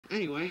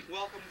Anyway,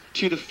 welcome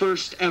to the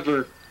first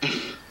ever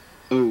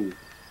F.O.E.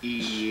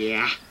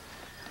 Yeah.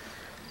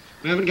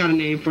 We haven't got a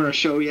name for our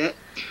show yet.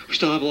 We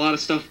still have a lot of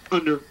stuff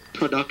under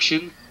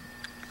production.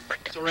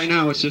 So right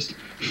now it's just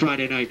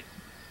Friday Night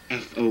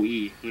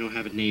F.O.E. We don't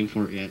have a name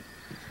for it yet.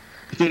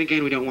 But then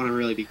again, we don't want to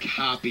really be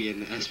copying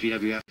the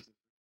SMIW.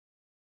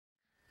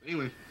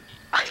 Anyway,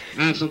 I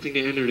have something to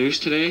introduce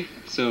today,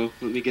 so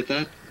let me get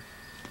that.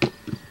 What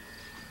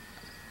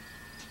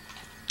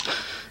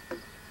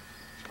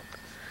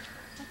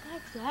the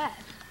heck's that?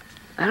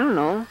 I don't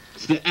know.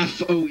 It's the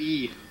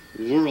F.O.E.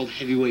 World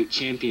Heavyweight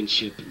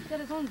Championship. He's got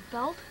his own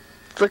belt?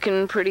 It's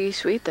looking pretty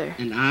sweet there.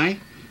 And I? He's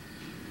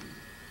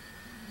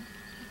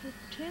the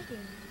champion.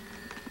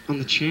 I'm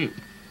the champ.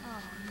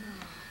 Oh,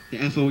 no.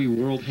 The F.O.E.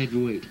 World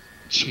Heavyweight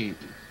Champ.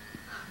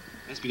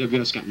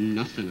 SMIW's got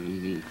nothing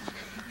on me.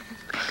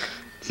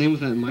 Same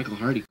with that Michael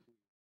Hardy.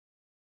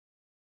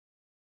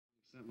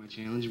 Accept my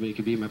challenge, but he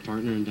could be my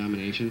partner in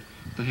domination.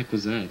 What the heck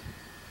was that?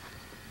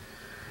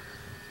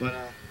 But,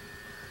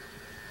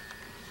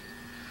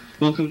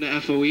 welcome to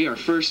F.O.E. Our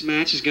first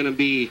match is going to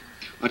be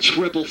a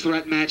triple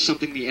threat match,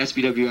 something the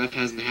SBWF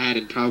hasn't had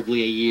in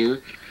probably a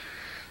year.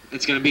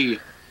 It's going to be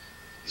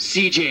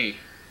CJ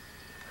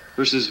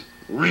versus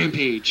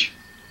Rampage.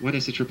 Why did I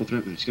say triple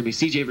threat match? It's going to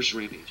be CJ versus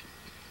Rampage.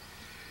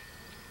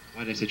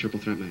 Why did I say triple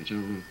threat match? I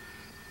don't know.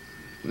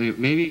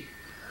 Maybe?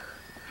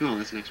 Oh,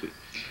 that's next week.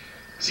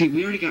 See,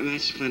 we already got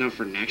matches planned out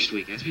for next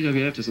week.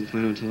 SBWF doesn't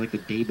plan out until like the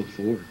day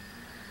before.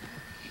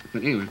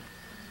 But anyway.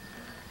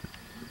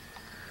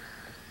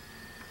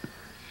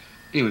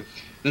 Anyway,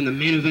 then the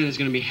main event is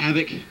going to be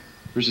Havoc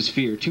versus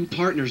Fear. Two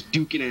partners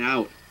duking it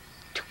out.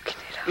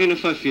 And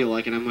if I feel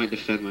like it, I might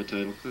defend my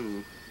title. I don't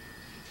know.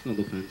 It all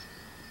depends.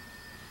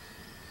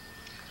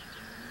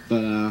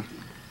 But,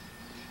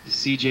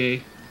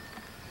 CJ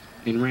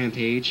and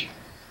Rampage.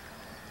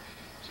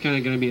 It's kind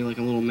of going to be like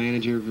a little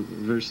manager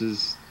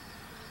versus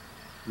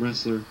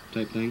wrestler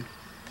type thing.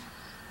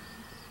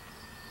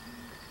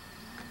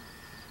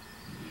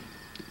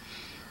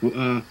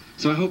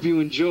 So I hope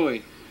you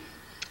enjoy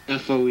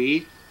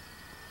F.O.E.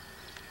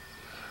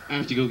 I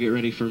have to go get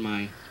ready for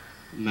my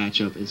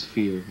matchup as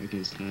Fear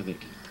against Havoc.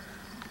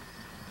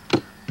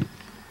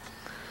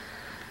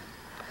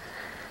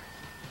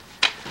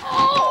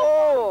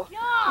 Oh!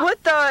 Yeah.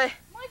 What the?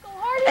 Michael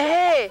Hardy!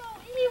 Hey!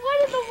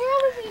 What in the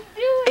world is he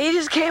doing? He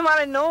just came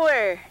out of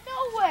nowhere.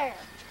 Nowhere!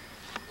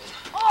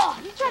 Oh,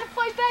 he's trying to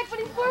fight back, but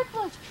he's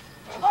worthless.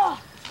 Oh,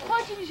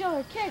 punching each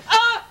other, kick.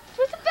 Ah!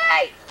 Twist the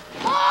face!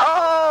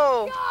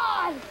 Oh!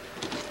 God!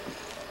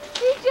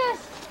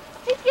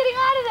 He's getting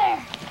out of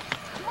there.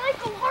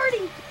 Michael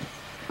Hardy!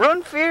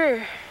 Run,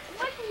 Fear.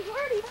 Michael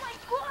Hardy, oh my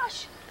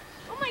gosh!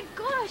 Oh my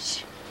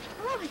gosh!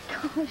 Oh my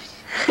gosh!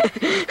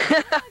 Oh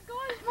my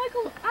gosh,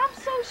 Michael, I'm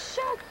so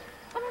shocked.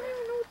 I don't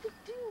even